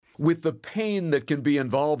with the pain that can be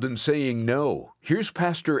involved in saying no. Here's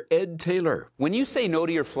Pastor Ed Taylor. When you say no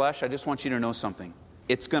to your flesh, I just want you to know something.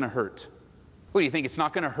 It's going to hurt. What do you think? It's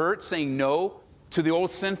not going to hurt saying no to the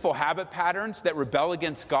old sinful habit patterns that rebel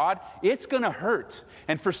against God? It's going to hurt.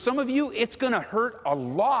 And for some of you, it's going to hurt a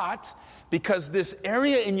lot because this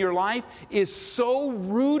area in your life is so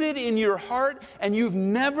rooted in your heart and you've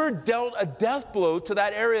never dealt a death blow to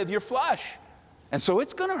that area of your flesh. And so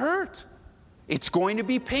it's going to hurt. It's going to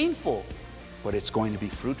be painful, but it's going to be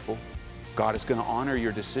fruitful. God is going to honor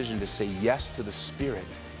your decision to say yes to the Spirit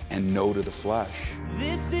and no to the flesh.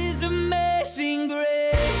 This is amazing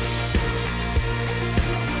grace.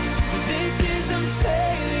 This is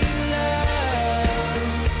unfailing love.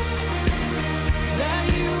 That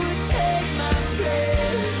you would take my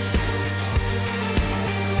place.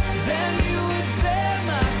 That you would bear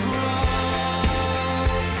my cross.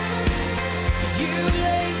 You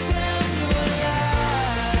laid down your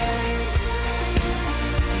life.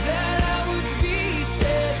 That I would be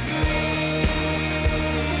set free.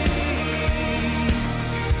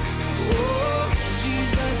 Oh,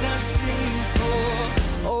 Jesus, I sing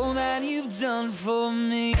for all that you've done for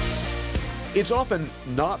me. It's often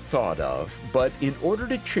not thought of, but in order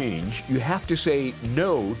to change, you have to say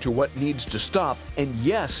no to what needs to stop and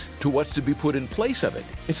yes to what's to be put in place of it.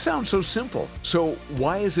 It sounds so simple. So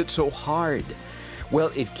why is it so hard?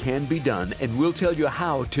 Well, it can be done, and we'll tell you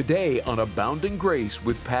how today on Abounding Grace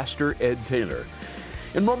with Pastor Ed Taylor.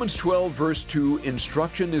 In Romans 12, verse 2,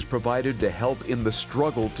 instruction is provided to help in the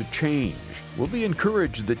struggle to change. We'll be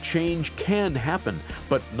encouraged that change can happen,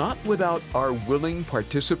 but not without our willing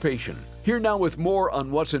participation. Here now with more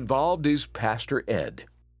on what's involved is Pastor Ed.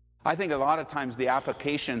 I think a lot of times the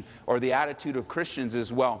application or the attitude of Christians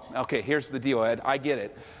is, well, okay, here's the deal, Ed. I get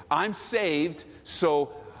it. I'm saved,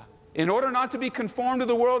 so in order not to be conformed to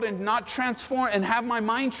the world and not transform and have my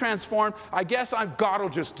mind transformed, I guess God will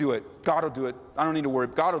just do it. God will do it. I don't need to worry.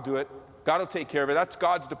 God will do it. God will take care of it. That's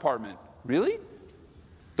God's department. Really?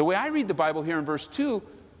 The way I read the Bible here in verse 2,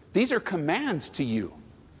 these are commands to you.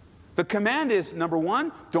 The command is, number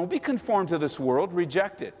 1, don't be conformed to this world,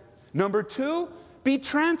 reject it. Number 2, be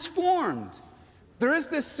transformed. There is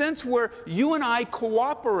this sense where you and I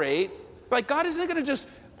cooperate. Like God isn't going to just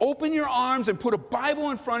open your arms and put a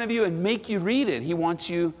Bible in front of you and make you read it. He wants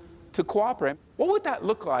you to cooperate. What would that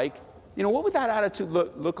look like? You know, what would that attitude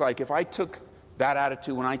look like if I took that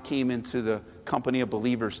attitude when I came into the company of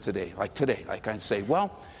believers today? Like I'd say,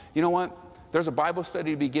 well, you know what? There's a Bible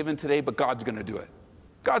study to be given today, but God's going to do it.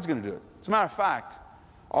 God's going to do it. As a matter of fact,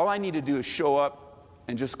 all I need to do is show up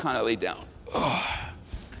and just kind of lay down. I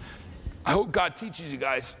hope God teaches you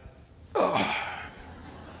guys.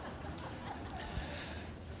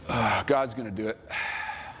 God's going to do it.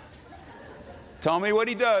 Tell me what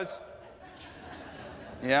he does.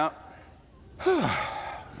 Yeah.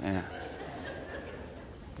 Man.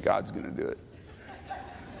 God's going to do it.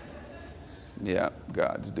 Yeah,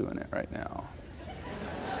 God's doing it right now.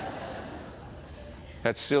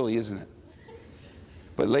 That's silly, isn't it?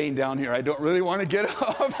 But laying down here, I don't really want to get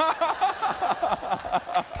up.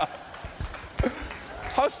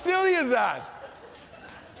 How silly is that?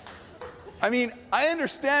 I mean, I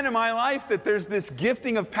understand in my life that there's this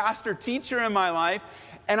gifting of pastor-teacher in my life,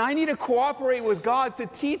 and I need to cooperate with God to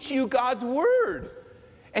teach you God's Word.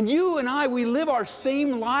 And you and I, we live our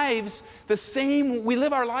same lives we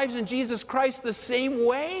live our lives in Jesus Christ the same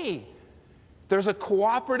way. There's a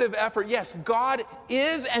cooperative effort. Yes, God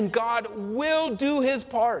is and God will do his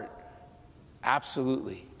part.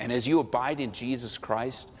 Absolutely. And as you abide in Jesus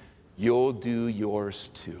Christ, you'll do yours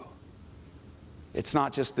too. It's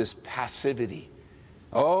not just this passivity.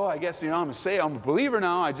 Oh, I guess, I'm a believer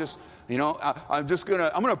now. I'm going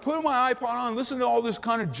to put my iPod on, listen to all this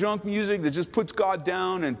kind of junk music that just puts God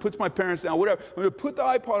down and puts my parents down, whatever. I'm going to put the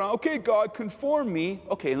iPod on. Okay, God, conform me.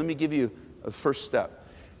 Okay, let me give you a first step.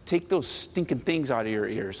 Take those stinking things out of your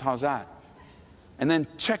ears. How's that? And then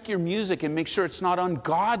check your music and make sure it's not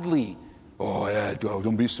ungodly. Oh, yeah,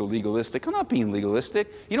 don't be so legalistic. I'm not being legalistic.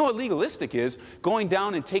 You know what legalistic is? Going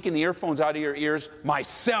down and taking the earphones out of your ears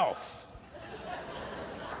myself.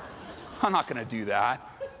 I'm not going to do that.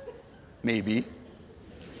 Maybe.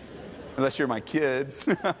 Unless you're my kid.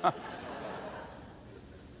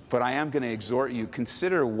 But I am going to exhort you,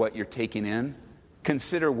 consider what you're taking in.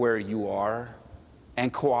 Consider where you are.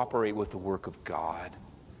 And cooperate with the work of God.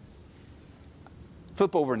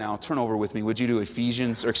 Flip over now, turn over with me, would you, to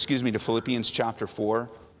Philippians chapter 4.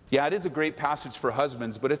 Yeah, it is a great passage for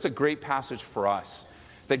husbands, but it's a great passage for us.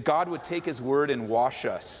 That God would take his word and wash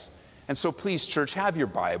us. And so please, church, have your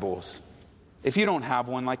Bibles. If you don't have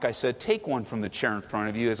one, like I said, take one from the chair in front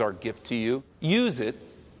of you as our gift to you. Use it.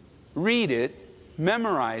 read it,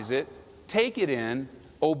 memorize it, take it in,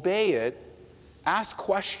 obey it, ask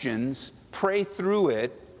questions, pray through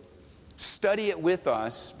it, study it with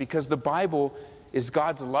us, because the Bible is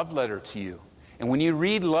God's love letter to you. And when you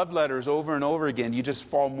read love letters over and over again, you just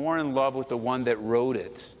fall more in love with the one that wrote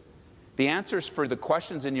it. The answers for the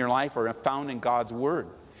questions in your life are found in God's Word.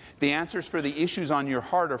 The answers for the issues on your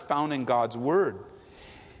heart are found in God's Word.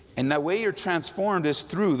 And the way you're transformed is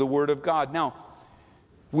through the Word of God. Now,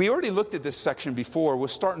 we already looked at this section before. We'll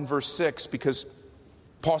start in verse 6 because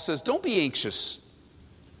Paul says, don't be anxious.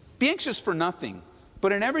 Be anxious for nothing,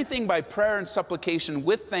 but in everything by prayer and supplication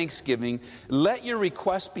with thanksgiving, let your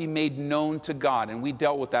requests be made known to God. And we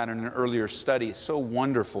dealt with that in an earlier study. It's so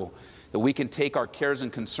wonderful that we can take our cares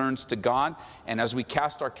and concerns to God, and as we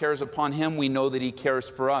cast our cares upon Him, we know that He cares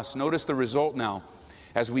for us. Notice the result now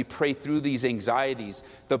as we pray through these anxieties.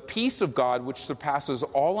 The peace of God, which surpasses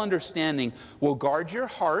all understanding, will guard your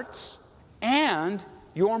hearts and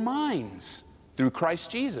your minds through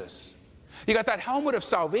Christ Jesus. You got that helmet of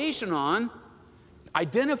salvation on,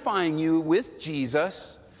 identifying you with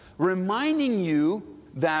Jesus, reminding you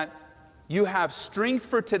that you have strength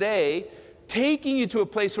for today, taking you to a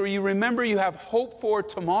place where you remember you have hope for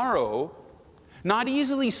tomorrow, not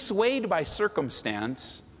easily swayed by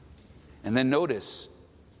circumstance. And then notice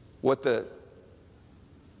what the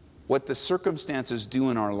circumstances do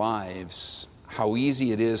in our lives, how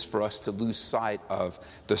easy it is for us to lose sight of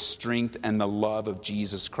the strength and the love of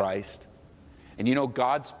Jesus Christ. And you know,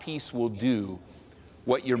 God's peace will do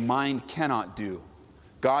what your mind cannot do.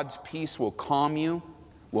 God's peace will calm you,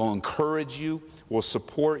 will encourage you, will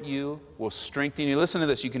support you, will strengthen you. Listen to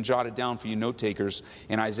this. You can jot it down for you note takers.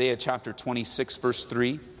 In Isaiah chapter 26, verse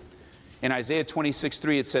 3. In Isaiah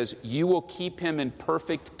 26:3, it says, you will keep him in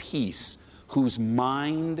perfect peace, whose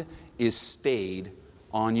mind is stayed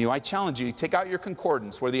on you. I challenge you, take out your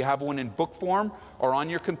concordance, whether you have one in book form or on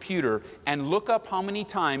your computer, and look up how many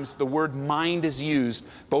times the word mind is used,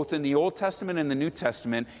 both in the Old Testament and the New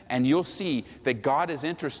Testament, and you'll see that God is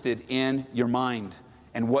interested in your mind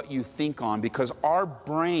and what you think on, because our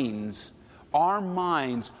brains, our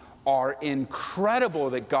minds are incredible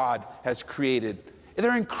that God has created.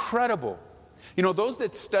 They're incredible. You know, those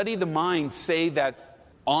that study the mind say that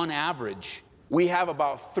on average, we have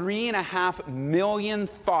about 3.5 million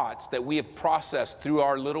thoughts that we have processed through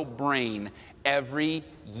our little brain every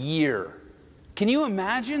year. Can you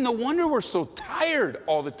imagine? No wonder we're so tired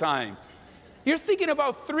all the time. You're thinking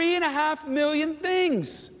about 3.5 million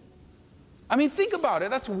things. I mean, think about it.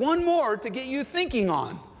 That's one more to get you thinking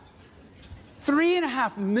on.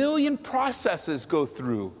 3.5 million processes go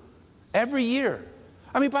through every year.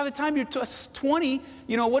 I mean, by the time you're 20,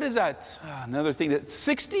 you know, what is that? Another thing, that's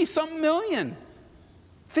 60-something million.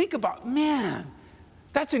 Think about, man,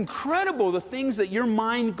 that's incredible, the things that your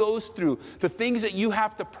mind goes through, the things that you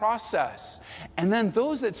have to process. And then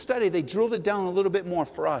those that study, they drilled it down a little bit more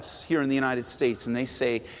for us here in the United States, and they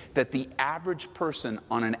say that the average person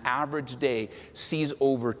on an average day sees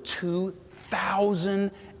over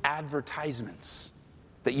 2,000 advertisements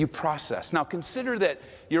that you process. Now consider that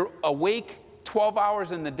you're awake 12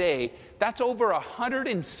 hours in the day. That's over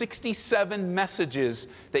 167 messages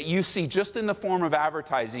that you see just in the form of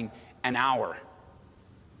advertising an hour.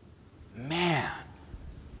 Man.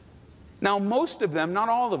 Now most of them, not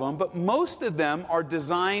all of them, but most of them are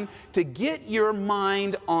designed to get your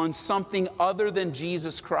mind on something other than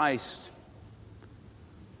Jesus Christ.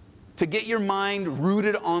 To get your mind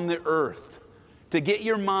rooted on the earth. To get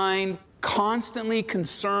your mind constantly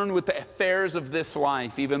concerned with the affairs of this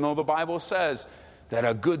life, even though the Bible says that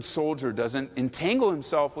a good soldier doesn't entangle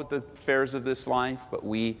himself with the affairs of this life, but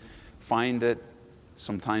we find that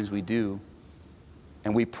sometimes we do.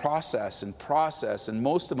 And we process, and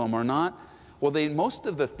most of them are not, most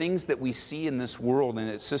of the things that we see in this world and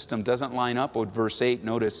its system doesn't line up with verse 8.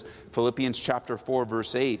 Notice Philippians chapter 4,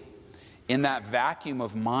 verse 8. In that vacuum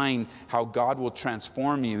of mind, how God will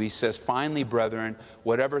transform you. He says, finally, brethren,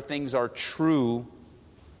 whatever things are true,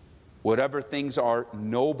 whatever things are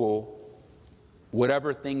noble,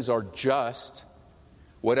 whatever things are just,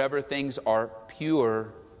 whatever things are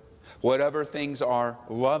pure, whatever things are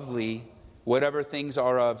lovely, whatever things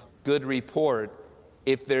are of good report,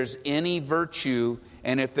 if there's any virtue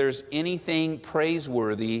and if there's anything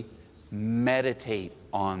praiseworthy, meditate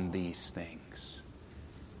on these things.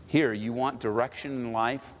 Here, you want direction in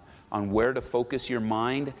life on where to focus your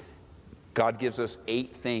mind? God gives us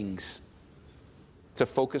 8 things to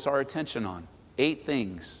focus our attention on. 8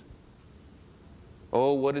 things.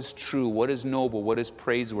 Oh, what is true? What is noble? What is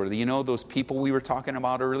praiseworthy? You know those people we were talking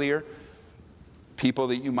about earlier? People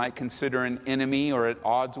that you might consider an enemy or at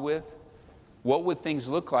odds with? What would things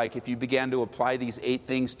look like if you began to apply these 8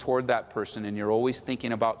 things toward that person, and you're always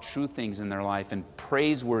thinking about true things in their life and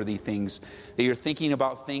praiseworthy things, that you're thinking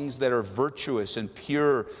about things that are virtuous and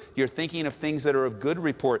pure, you're thinking of things that are of good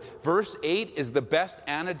report. Verse 8 is the best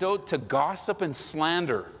antidote to gossip and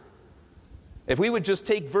slander. If we would just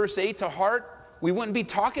take verse 8 to heart, we wouldn't be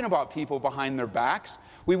talking about people behind their backs.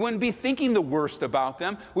 We wouldn't be thinking the worst about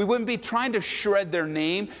them. We wouldn't be trying to shred their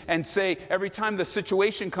name and say every time the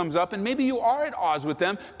situation comes up, and maybe you are at odds with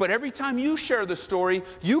them, but every time you share the story,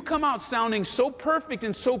 you come out sounding so perfect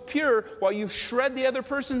and so pure while you shred the other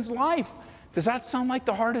person's life. Does that sound like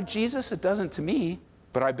the heart of Jesus? It doesn't to me.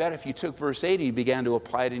 But I bet if you took verse 8 and you began to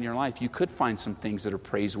apply it in your life, you could find some things that are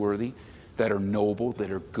praiseworthy, that are noble, that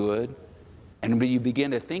are good. And when you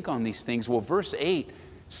begin to think on these things, well, verse 8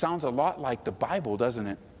 sounds a lot like the Bible, doesn't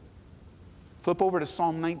it? Flip over to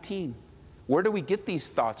Psalm 19. Where do we get these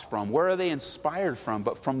thoughts from? Where are they inspired from?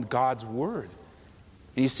 But from God's Word.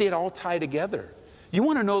 And you see it all tie together. You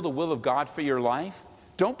want to know the will of God for your life?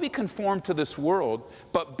 Don't be conformed to this world,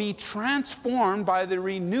 but be transformed by the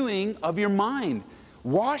renewing of your mind.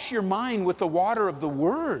 Wash your mind with the water of the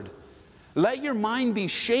Word. Let your mind be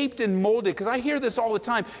shaped and molded. Because I hear this all the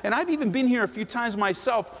time. And I've even been here a few times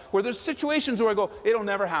myself where there's situations where I go, it'll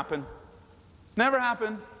never happen. Never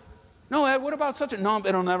happen. No, Ed, what about such a... No,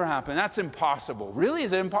 it'll never happen. That's impossible. Really?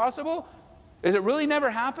 Is it impossible? Is it really never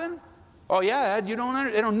happen? Oh yeah, Ed, you don't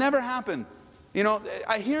understand. It'll never happen. You know,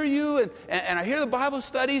 I hear you and I hear the Bible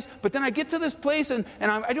studies, but then I get to this place and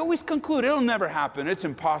I always conclude it'll never happen. It's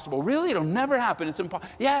impossible. Really? It'll never happen. It's impossible.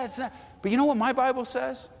 Yeah, it's not. But you know what my Bible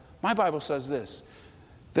says? My Bible says this,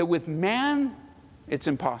 that with man, it's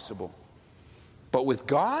impossible. But with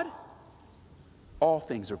God, all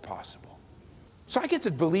things are possible. So I get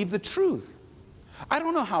to believe the truth. I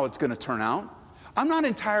don't know how it's going to turn out. I'm not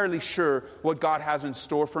entirely sure what God has in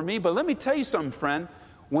store for me, but let me tell you something, friend.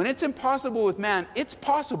 When it's impossible with man, it's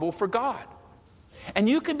possible for God. And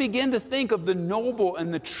you can begin to think of the noble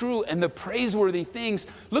and the true and the praiseworthy things.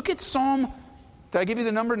 Look at Psalm, did I give you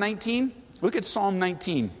the number 19? Look at Psalm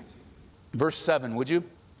 19. Verse 7, would you?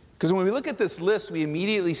 Because when we look at this list, we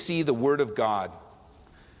immediately see the Word of God.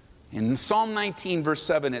 In Psalm 19, verse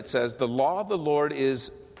 7, it says, "The law of the Lord is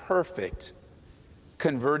perfect,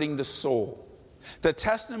 converting the soul. The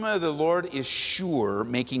testimony of the Lord is sure,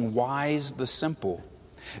 making wise the simple.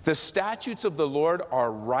 The statutes of the Lord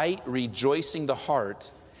are right, rejoicing the heart.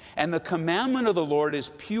 And the commandment of the Lord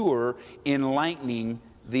is pure, enlightening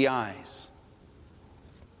the eyes."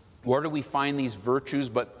 Where do we find these virtues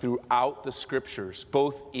but throughout the Scriptures,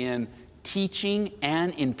 both in teaching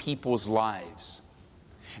and in people's lives?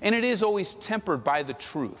 And it is always tempered by the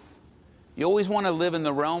truth. You always want to live in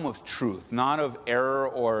the realm of truth, not of error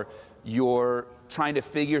or you're trying to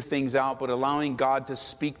figure things out, but allowing God to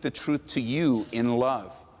speak the truth to you in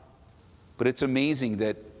love. But it's amazing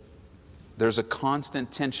that there's a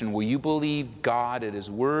constant tension. Will you believe God at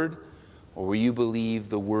His Word, or will you believe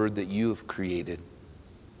the Word that you have created?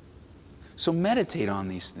 So meditate on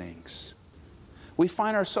these things. We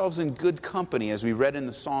find ourselves in good company, as we read in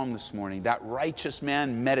the Psalm this morning. That righteous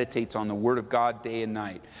man meditates on the Word of God day and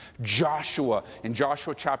night. Joshua, in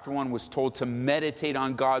Joshua chapter 1, was told to meditate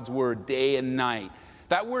on God's Word day and night.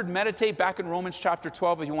 That word meditate, back in Romans chapter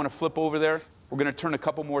 12, if you want to flip over there, we're going to turn a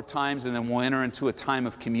couple more times and then we'll enter into a time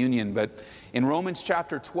of communion. But in Romans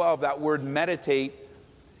chapter 12, that word meditate,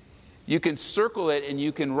 you can circle it and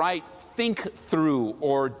you can write think through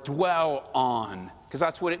or dwell on, because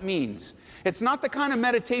that's what it means. It's not the kind of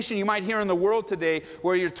meditation you might hear in the world today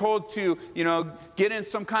where you're told to, get in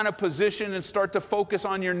some kind of position and start to focus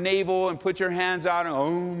on your navel and put your hands out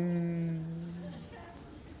and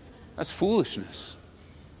That's foolishness.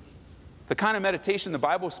 The kind of meditation the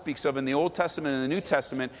Bible speaks of in the Old Testament and the New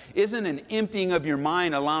Testament isn't an emptying of your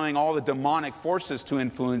mind, allowing all the demonic forces to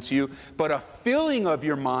influence you, but a filling of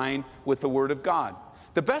your mind with the Word of God.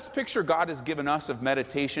 The best picture God has given us of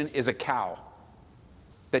meditation is a cow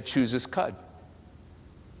that chooses cud.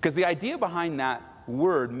 Because the idea behind that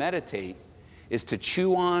word, meditate, is to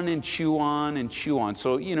chew on and chew on and chew on.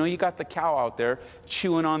 So, you got the cow out there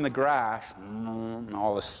chewing on the grass, and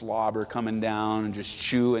all the slobber coming down and just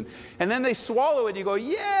chewing. And then they swallow it and you go,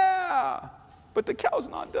 yeah, but the cow's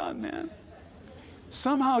not done, man.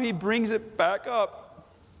 Somehow he brings it back up.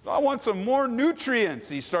 I want some more nutrients.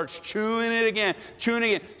 He starts chewing it again,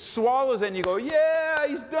 swallows it, and you go, yeah,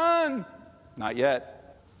 he's done. Not yet.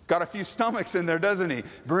 Got a few stomachs in there, doesn't he?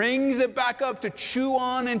 Brings it back up to chew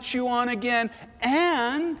on again.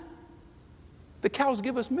 And the cows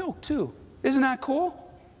give us milk too. Isn't that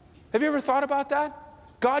cool? Have you ever thought about that?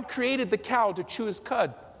 God created the cow to chew his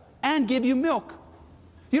cud and give you milk.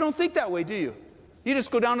 You don't think that way, do you? You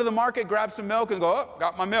just go down to the market, grab some milk, and go, oh,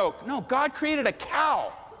 got my milk. No, God created a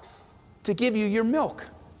cow to give you your milk.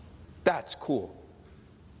 That's cool.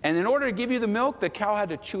 And in order to give you the milk, the cow had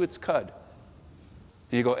to chew its cud.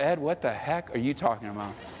 And you go, Ed, what the heck are you talking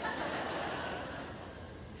about?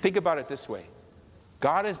 Think about it this way.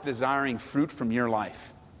 God is desiring fruit from your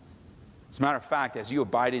life. As a matter of fact, as you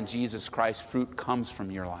abide in Jesus Christ, fruit comes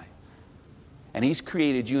from your life. And He's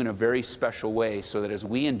created you in a very special way so that as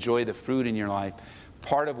we enjoy the fruit in your life,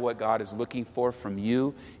 part of what God is looking for from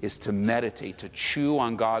you is to meditate, to chew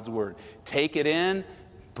on God's Word. Take it in,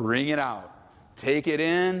 bring it out. Take it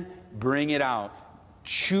in, bring it out.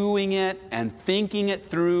 Chewing it and thinking it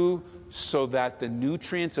through so that the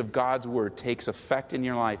nutrients of God's Word takes effect in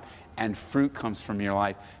your life and fruit comes from your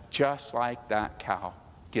life, just like that cow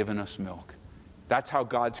giving us milk. That's how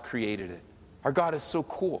God's created it. Our God is so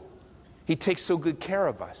cool. He takes so good care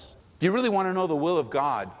of us. If you really want to know the will of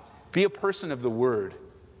God, be a person of the Word.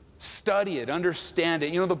 Study it, understand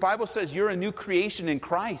it. You know, the Bible says you're a new creation in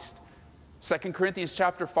Christ. 2 Corinthians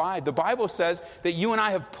chapter 5. The Bible says that you and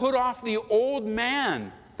I have put off the old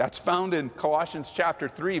man. That's found in Colossians chapter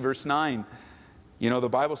 3, verse 9. You know, the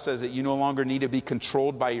Bible says that you no longer need to be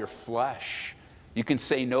controlled by your flesh. You can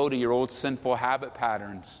say no to your old sinful habit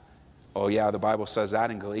patterns. Oh yeah, the Bible says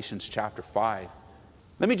that in Galatians chapter 5.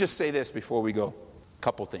 Let me just say this before we go. A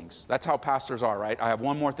couple things. That's how pastors are, right? I have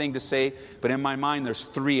one more thing to say, but in my mind there's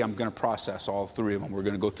three I'm going to process, all three of them. We're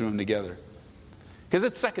going to go through them together. Because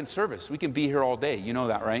it's second service. We can be here all day. You know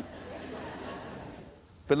that, right?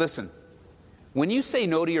 But listen, when you say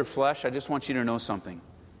no to your flesh, I just want you to know something.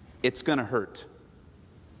 It's going to hurt.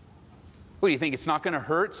 What do you think? It's not going to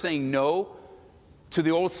hurt saying no to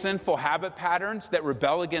the old sinful habit patterns that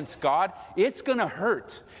rebel against God? It's going to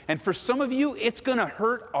hurt. And for some of you, it's going to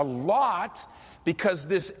hurt a lot because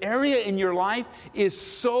this area in your life is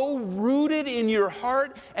so rooted in your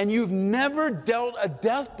heart and you've never dealt a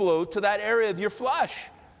death blow to that area of your flesh.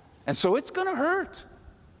 And so it's going to hurt.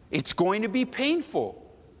 It's going to be painful,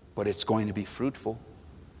 but it's going to be fruitful.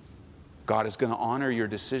 God is going to honor your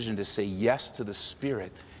decision to say yes to the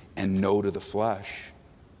Spirit and no to the flesh.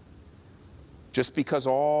 Just because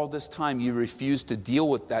all this time you refuse to deal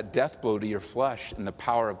with that death blow to your flesh and the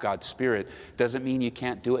power of God's Spirit doesn't mean you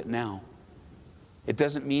can't do it now. It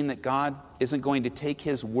doesn't mean that God isn't going to take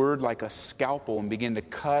His Word like a scalpel and begin to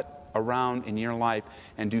cut around in your life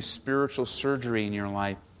and do spiritual surgery in your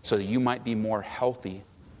life so that you might be more healthy.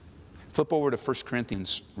 Flip over to 1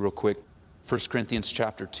 Corinthians real quick. 1 Corinthians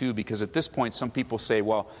chapter 2, because at this point some people say,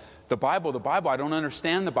 well, the Bible, I don't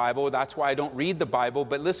understand the Bible. That's why I don't read the Bible.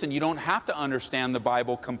 But listen, you don't have to understand the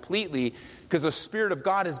Bible completely because the Spirit of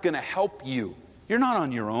God is going to help you. You're not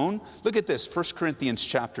on your own. Look at this, 1 Corinthians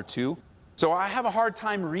chapter 2. So I have a hard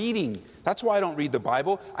time reading. That's why I don't read the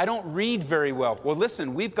Bible. I don't read very well. Well,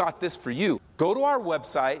 listen, we've got this for you. Go to our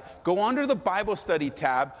website, go under the Bible study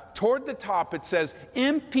tab. Toward the top, it says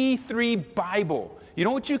MP3 Bible. You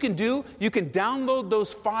know what you can do? You can download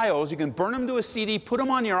those files, you can burn them to a CD, put them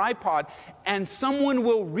on your iPod, and someone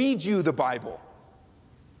will read you the Bible.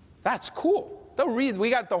 That's cool. They'll read. We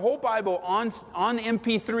got the whole Bible on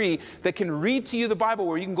MP3 that can read to you the Bible,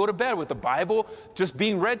 where you can go to bed with the Bible just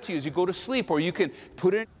being read to you as you go to sleep, or you can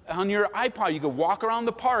put it on your iPod. You can walk around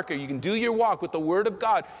the park, or you can do your walk with the Word of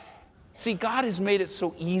God. See, God has made it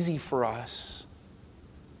so easy for us.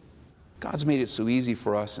 God's made it so easy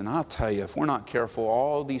for us, and I'll tell you, if we're not careful,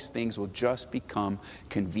 all these things will just become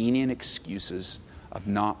convenient excuses of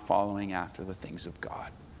not following after the things of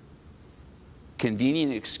God.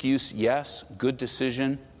 Convenient excuse, yes. Good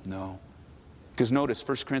decision, no. Because notice,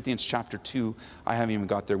 1 Corinthians chapter 2, I haven't even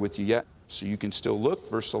got there with you yet, so you can still look.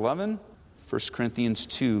 Verse 11, 1 Corinthians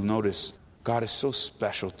 2, notice, God is so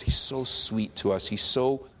special. He's so sweet to us. He's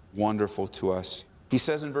so wonderful to us. He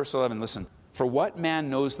says in verse 11, listen, for what man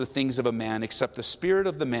knows the things of a man except the spirit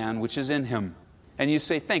of the man which is in him? And you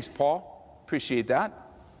say, thanks, Paul. Appreciate that.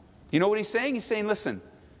 You know what he's saying? He's saying, listen,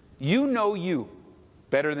 you know you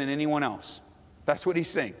better than anyone else. That's what he's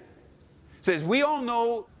saying. He says, we all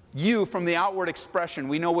know you from the outward expression.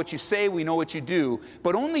 We know what you say, we know what you do,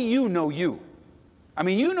 but only you know you. I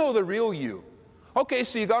mean, you know the real you. Okay,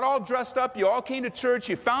 so you got all dressed up, you all came to church,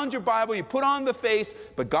 you found your Bible, you put on the face,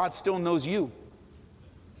 but God still knows you.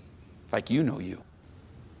 Like you know you.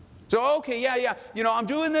 So, okay, yeah. You know, I'm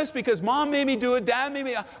doing this because mom made me do it, dad made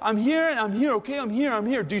me. I'm here and I'm here, okay, I'm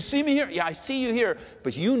here. Do you see me here? Yeah, I see you here.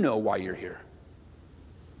 But you know why you're here.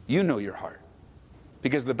 You know your heart.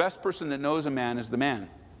 Because the best person that knows a man is the man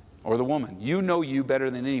or the woman. You know you better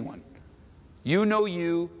than anyone. You know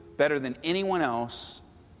you better than anyone else.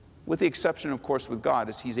 with the exception, of course, with God,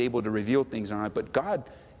 as he's able to reveal things in our life. But God,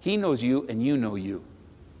 he knows you and you know you.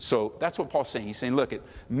 So that's what Paul's saying. He's saying, look,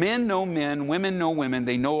 men know men, women know women,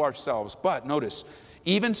 they know ourselves. But notice,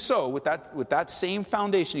 even so, with that same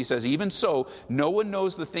foundation, he says, even so, no one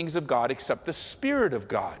knows the things of God except the Spirit of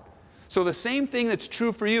God. So the same thing that's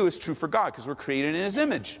true for you is true for God, because we're created in his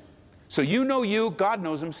image. So you know you, God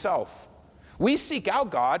knows himself. We seek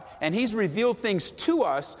out God, and he's revealed things to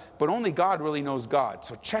us, but only God really knows God.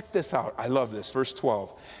 So check this out. I love this. Verse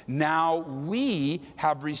 12. Now we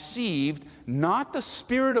have received not the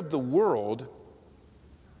spirit of the world,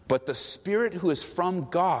 but the Spirit who is from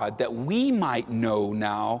God, that we might know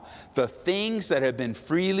now the things that have been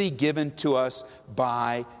freely given to us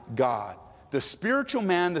by God. The spiritual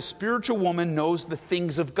man, the spiritual woman knows the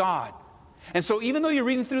things of God. And so even though you're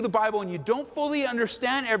reading through the Bible and you don't fully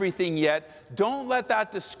understand everything yet, don't let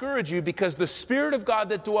that discourage you, because the Spirit of God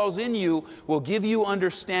that dwells in you will give you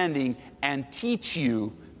understanding and teach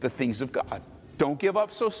you the things of God. Don't give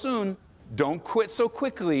up so soon. Don't quit so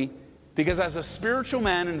quickly, because as a spiritual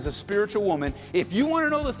man and as a spiritual woman, if you want to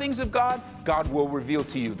know the things of God, God will reveal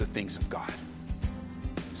to you the things of God.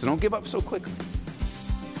 So don't give up so quickly.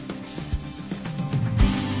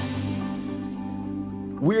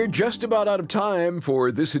 We're just about out of time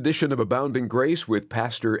for this edition of Abounding Grace with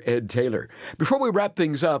Pastor Ed Taylor. Before we wrap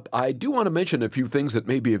things up, I do want to mention a few things that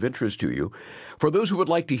may be of interest to you. For those who would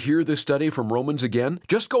like to hear this study from Romans again,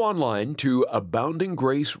 just go online to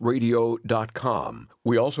aboundinggraceradio.com.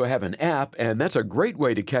 We also have an app, and that's a great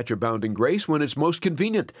way to catch Abounding Grace when it's most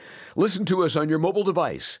convenient. Listen to us on your mobile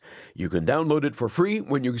device. You can download it for free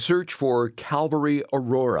when you search for Calvary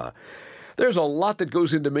Aurora. There's a lot that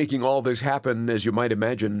goes into making all this happen, as you might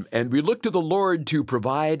imagine, and we look to the Lord to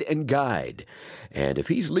provide and guide. And if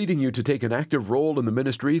he's leading you to take an active role in the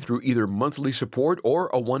ministry through either monthly support or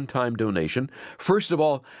a one-time donation, first of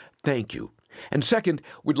all, thank you. And second,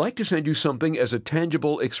 we'd like to send you something as a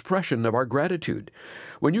tangible expression of our gratitude.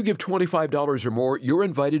 When you give $25 or more, you're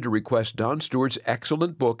invited to request Don Stewart's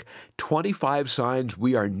excellent book, 25 Signs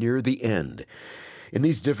We Are Near the End. In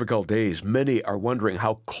these difficult days, many are wondering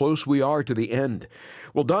how close we are to the end.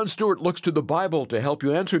 Well, Don Stewart looks to the Bible to help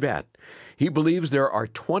you answer that. He believes there are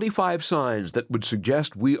 25 signs that would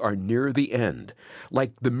suggest we are near the end,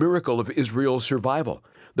 like the miracle of Israel's survival,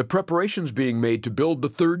 the preparations being made to build the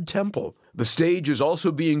third temple. The stage is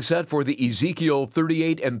also being set for the Ezekiel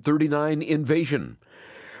 38 and 39 invasion.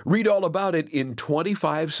 Read all about it in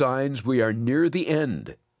 25 Signs We Are Near the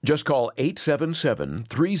End. Just call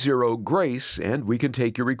 877-30-GRACE and we can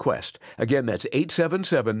take your request. Again, that's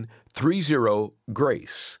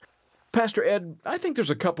 877-30-GRACE. Pastor Ed, I think there's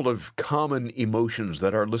a couple of common emotions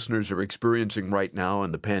that our listeners are experiencing right now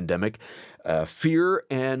in the pandemic, fear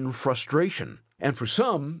and frustration. And for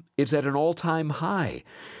some, it's at an all-time high.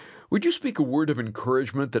 Would you speak a word of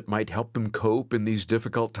encouragement that might help them cope in these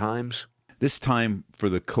difficult times? This time for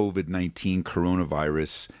the COVID-19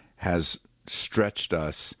 coronavirus has stretched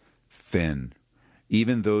us thin.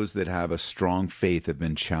 Even those that have a strong faith have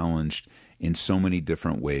been challenged in so many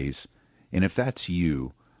different ways. And if that's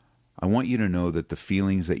you, I want you to know that the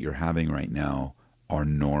feelings that you're having right now are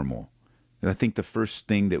normal. And I think the first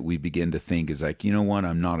thing that we begin to think is like, you know what,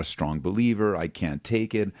 I'm not a strong believer. I can't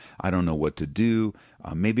take it. I don't know what to do.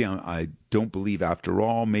 Maybe I don't believe after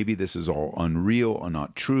all. Maybe this is all unreal or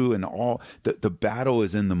not true. And all the battle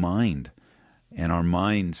is in the mind. And our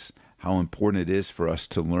minds, how important it is for us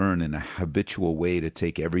to learn in a habitual way to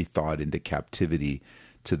take every thought into captivity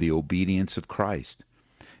to the obedience of Christ.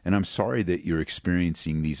 And I'm sorry that you're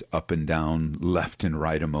experiencing these up and down, left and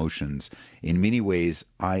right emotions. In many ways,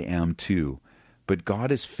 I am too. But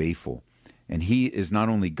God is faithful. And he has not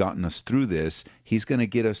only gotten us through this, he's going to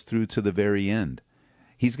get us through to the very end.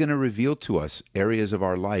 He's going to reveal to us areas of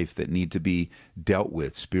our life that need to be dealt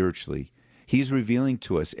with spiritually. He's revealing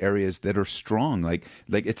to us areas that are strong. Like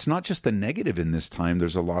it's not just the negative in this time.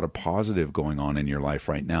 There's a lot of positive going on in your life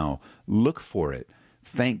right now. Look for it.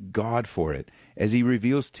 Thank God for it. As he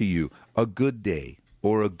reveals to you a good day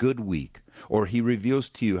or a good week, or he reveals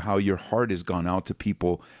to you how your heart has gone out to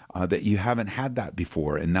people that you haven't had that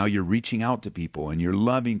before, and now you're reaching out to people and you're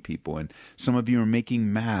loving people, and some of you are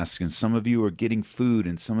making masks, and some of you are getting food,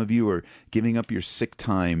 and some of you are giving up your sick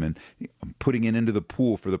time and putting it into the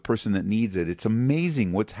pool for the person that needs it. It's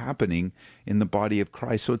amazing what's happening in the body of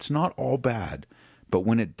Christ. So it's not all bad, but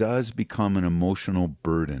when it does become an emotional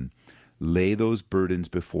burden, lay those burdens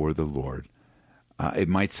before the Lord. It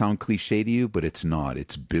might sound cliche to you, but it's not.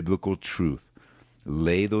 It's biblical truth.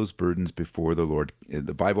 Lay those burdens before the Lord.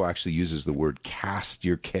 The Bible actually uses the word cast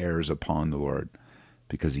your cares upon the Lord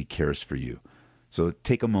because he cares for you. So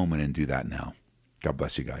take a moment and do that now. God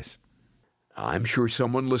bless you guys. I'm sure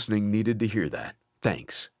someone listening needed to hear that.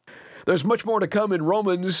 Thanks. There's much more to come in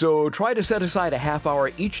Romans, so try to set aside a half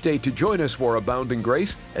hour each day to join us for Abounding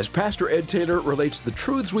Grace as Pastor Ed Taylor relates the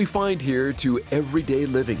truths we find here to everyday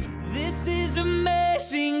living. This is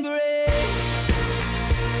amazing grace.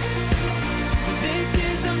 This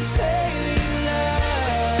is unfailing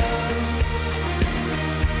love.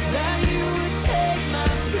 That you would take my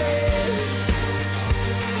place.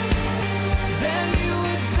 That you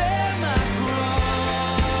would bear my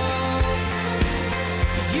cross.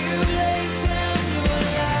 You laid down your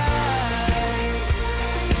life.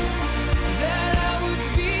 That I would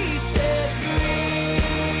be set free.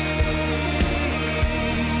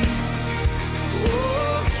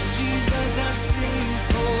 Oh, Jesus, I sing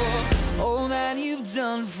for all that you've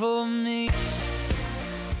done for me.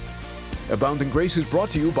 Abounding Grace is brought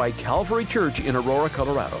to you by Calvary Church in Aurora,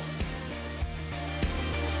 Colorado.